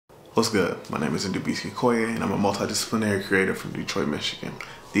What's good? My name is Ndubisi Okoye, and I'm a multidisciplinary creator from Detroit, Michigan.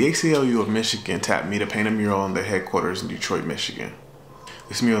 The ACLU of Michigan tapped me to paint a mural on their headquarters in Detroit, Michigan.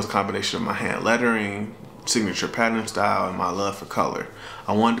 This mural is a combination of my hand lettering, signature pattern style, and my love for color.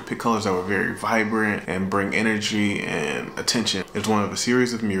 I wanted to pick colors that were very vibrant and bring energy and attention. It's one of a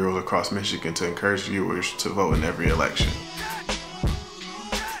series of murals across Michigan to encourage viewers to vote in every election.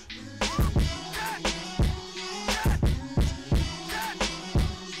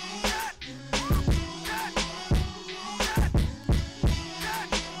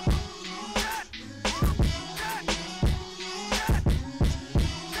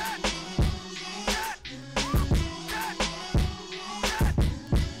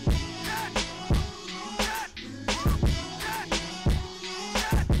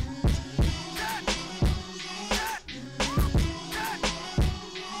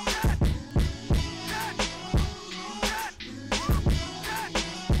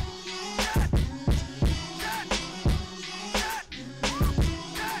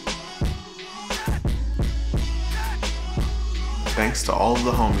 Thanks to all of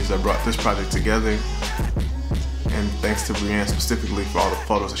the homies that brought this project together, and thanks to Brianne specifically for all the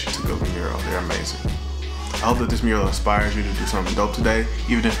photos that she took of the mural. They're amazing. I hope that this mural inspires you to do something dope today,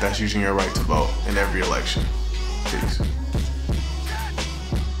 even if that's using your right to vote in every election. Peace.